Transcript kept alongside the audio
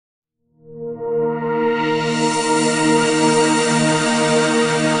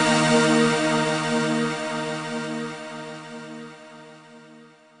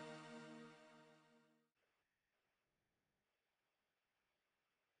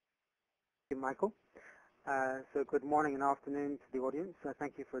you, Michael. So good morning and afternoon to the audience.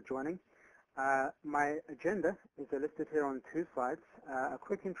 Thank you for joining. My agenda is listed here on 2 slides. A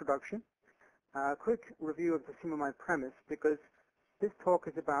quick introduction, a quick review of the CMMI premise, because this talk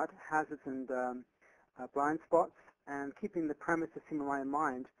is about hazards and blind spots, and keeping the premise of CMMI in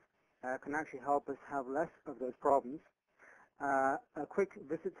mind can actually help us have less of those problems. A quick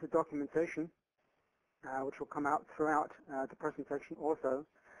visit to documentation, which will come out throughout the presentation also.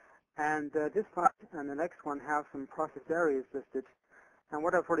 And this slide and the next one have some process areas listed. And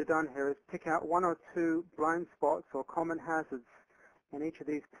what I've already done here is pick out 1 or 2 blind spots or common hazards in each of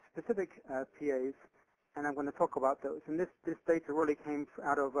these specific PAs, and I'm going to talk about those. And this data really came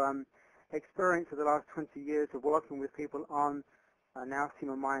out of experience of the last 20 years of working with people on now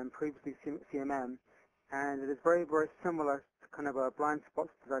CMMI and previously CMM. And it is very, very similar to kind of blind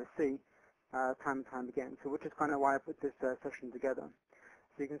spots that I see time and time again. So which is kind of why I put this session together.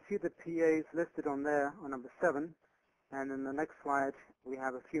 So you can see the PAs listed on there on number 7. And in the next slide, we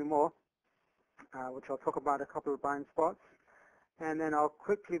have a few more, which I'll talk about a couple of blind spots. And then I'll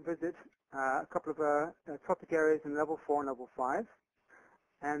quickly visit a couple of topic areas in level 4 and level 5.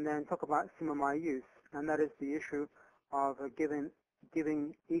 And then talk about CMMI use. And that is the issue of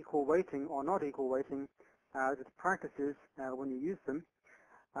giving equal weighting or not equal weighting to the practices when you use them.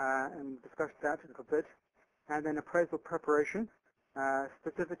 And we'll discuss that a little bit. And then appraisal preparation,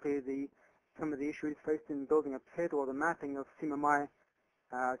 specifically some of the issues faced in building a PID or the mapping of CMMI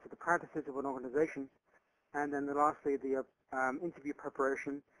to the practices of an organization. And then lastly, the interview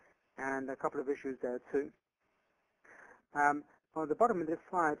preparation and a couple of issues there too. On the bottom of this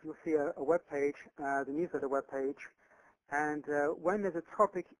slide, you'll see a web page, the newsletter web page. And when there's a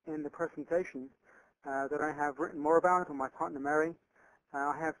topic in the presentation that I have written more about, or my partner Mary,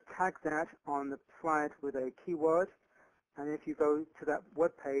 I have tagged that on the slide with a keyword. And if you go to that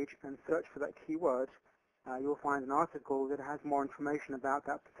web page and search for that keyword, you'll find an article that has more information about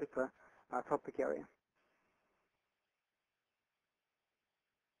that particular topic area.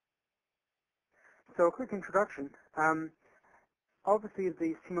 So a quick introduction. Obviously,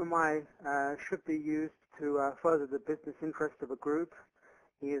 the CMMI should be used to further the business interest of a group,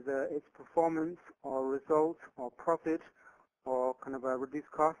 either its performance or result or profit or kind of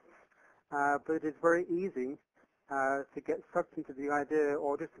reduced costs. But it is very easy to get sucked into the idea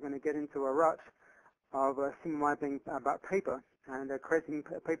or just going to get into a rut of CMMI being about paper and creating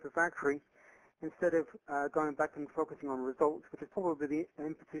a paper factory instead of going back and focusing on results, which is probably the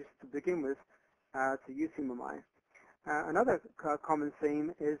impetus to begin with to use CMMI. Another common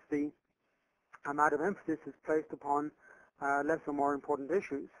theme is the amount of emphasis is placed upon less or more important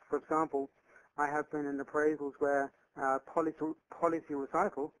issues. For example, I have been in appraisals where policy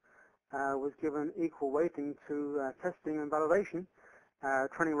recital was given equal weighting to testing and validation,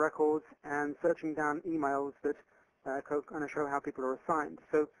 training records, and searching down emails that kind of show how people are assigned.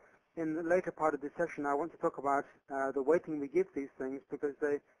 So in the later part of this session, I want to talk about the weighting we give these things, because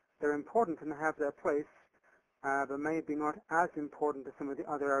they're important and have their place, but maybe not as important as some of the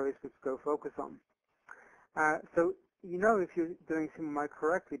other areas we could go focus on. So you know if you're doing CMMI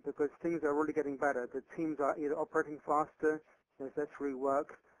correctly, because things are really getting better. The teams are either operating faster, there's less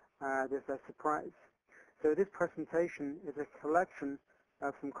rework, there's less surprise. So this presentation is a collection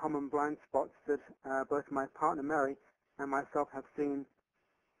of some common blind spots that both my partner Mary and myself have seen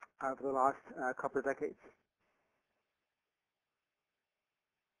over the last couple of decades.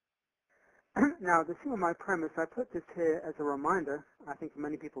 Now, the CMMI premise, I put this here as a reminder. I think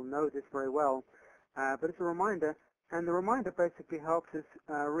many people know this very well, but it's a reminder, and the reminder basically helps us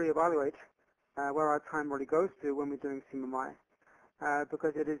reevaluate where our time really goes to when we're doing CMMI,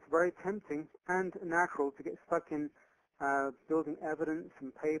 because it is very tempting and natural to get stuck in building evidence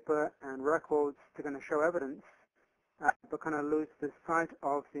and paper and records to kind of show evidence, but kind of lose the sight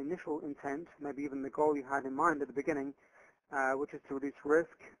of the initial intent, maybe even the goal you had in mind at the beginning, which is to reduce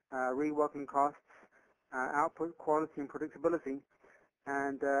risk, reworking costs, output quality and predictability,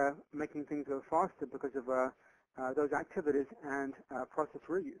 and making things go faster because of those activities and process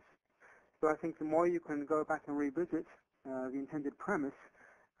reuse. So I think the more you can go back and revisit the intended premise,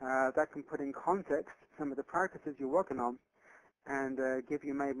 that can put in context some of the practices you're working on and give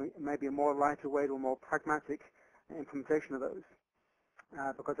you maybe a more lighter weight or more pragmatic implementation of those.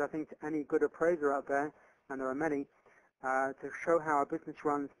 Because I think any good appraiser out there, and there are many, to show how a business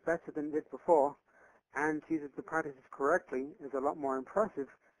runs better than it did before and uses the practices correctly is a lot more impressive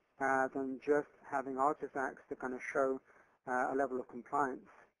than just having artifacts to kind of show a level of compliance.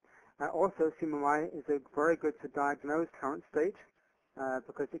 Also, CMMI is very good to diagnose current state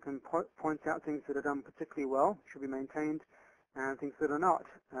because it can point out things that are done particularly well, should be maintained, and things that are not,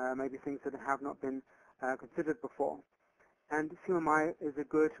 maybe things that have not been considered before. And CMMI is a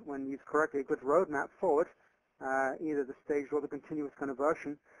good, when used correctly, a good roadmap forward, either the staged or the continuous kind of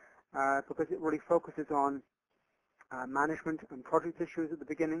version, because it really focuses on management and project issues at the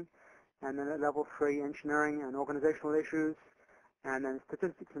beginning, and then at level 3, engineering and organizational issues, and then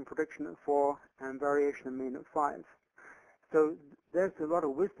statistics and prediction at 4, and variation and mean at 5. So there's a lot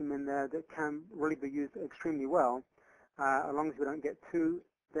of wisdom in there that can really be used extremely well, as long as we don't get too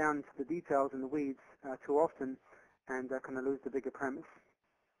down into the details and the weeds too often and kind of lose the bigger premise.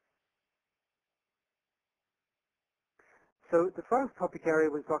 So the first topic area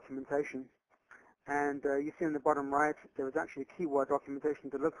was documentation. And you see in the bottom right, there was actually a keyword documentation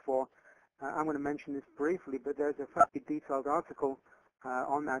to look for. I'm going to mention this briefly, but there's a fairly detailed article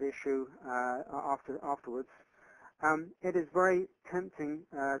on that issue afterwards. It is very tempting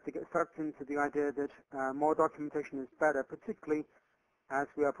to get sucked into the idea that more documentation is better, particularly as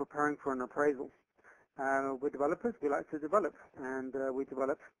we are preparing for an appraisal. We're developers, we like to develop, and we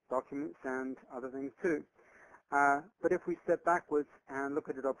develop documents and other things too. But if we step backwards and look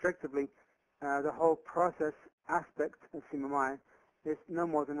at it objectively, the whole process aspect of CMMI is no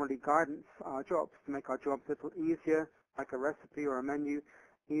more than really guidance for our jobs, to make our jobs a little easier, like a recipe or a menu,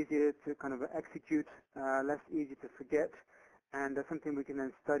 easier to kind of execute, less easy to forget, and something we can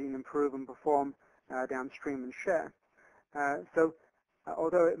then study and improve and perform downstream and share. So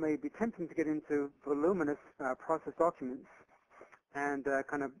although it may be tempting to get into voluminous process documents and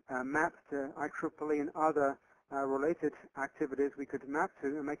kind of map to IEEE and other related activities we could map to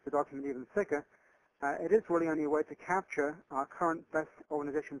and make the document even thicker, it is really only a way to capture our current best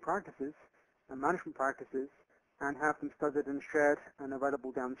organization practices and management practices and have them studied and shared and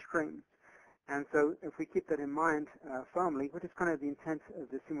available downstream. And so if we keep that in mind firmly, which is kind of the intent of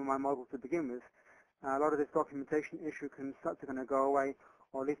the CMMI model to begin with, a lot of this documentation issue can start to kind of go away,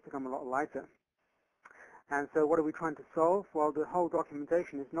 or at least become a lot lighter. And so what are we trying to solve? Well, the whole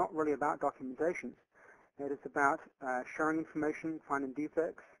documentation is not really about documentation. It is about sharing information, finding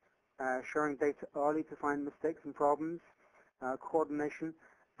defects, sharing data early to find mistakes and problems, coordination,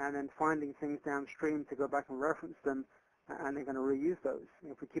 and then finding things downstream to go back and reference them, and they're going to reuse those.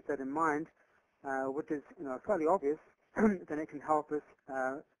 If we keep that in mind, which is fairly obvious, then it can help us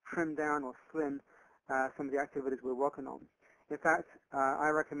trim down or slim some of the activities we're working on. In fact, I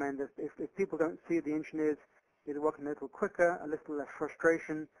recommend that if people don't see the engineers either working a little quicker, a little less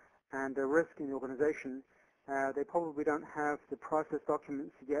frustration, and a risk in the organization, they probably don't have the process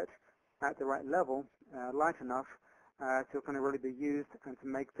documents yet at the right level, light enough to kind of really be used and to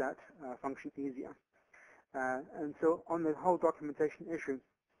make that function easier. And so on the whole documentation issue,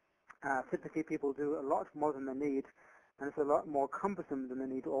 typically people do a lot more than they need, and it's a lot more cumbersome than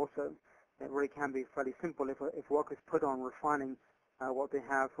they need also. It really can be fairly simple if work is put on refining what they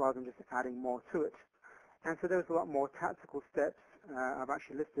have rather than just adding more to it. And so there's a lot more tactical steps I've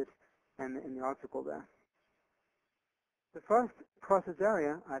actually listed in the article there. The first process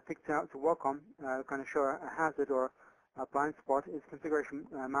area I picked out to work on, kind of show a hazard or a blind spot, is configuration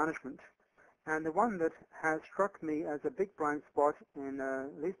management. And the one that has struck me as a big blind spot in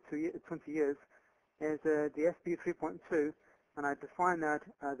at least 20 years is the SB 3.2, and I define that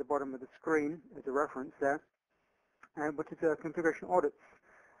at the bottom of the screen as a reference there, which is configuration audits.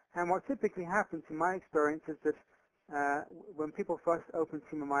 And what typically happens in my experience is that when people first open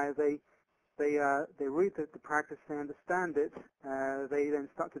CMMI, they read the practice, they understand it, they then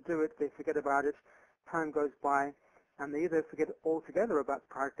start to do it, they forget about it, time goes by, and they either forget altogether about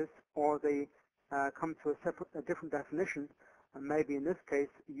the practice, or they come to a different definition, and maybe in this case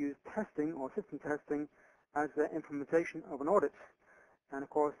use testing or system testing as the implementation of an audit. And of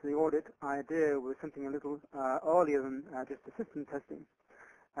course the audit idea was something a little earlier than just the system testing.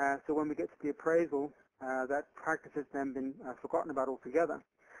 So when we get to the appraisal, that practice has then been forgotten about altogether.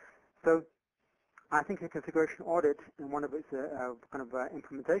 So I think a configuration audit in one of its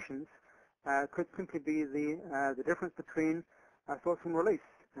implementations could simply be the difference between source and release,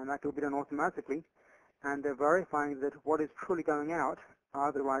 and that could be done automatically, and verifying that what is truly going out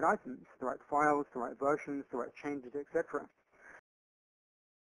are the right items, the right files, the right versions, the right changes, etc.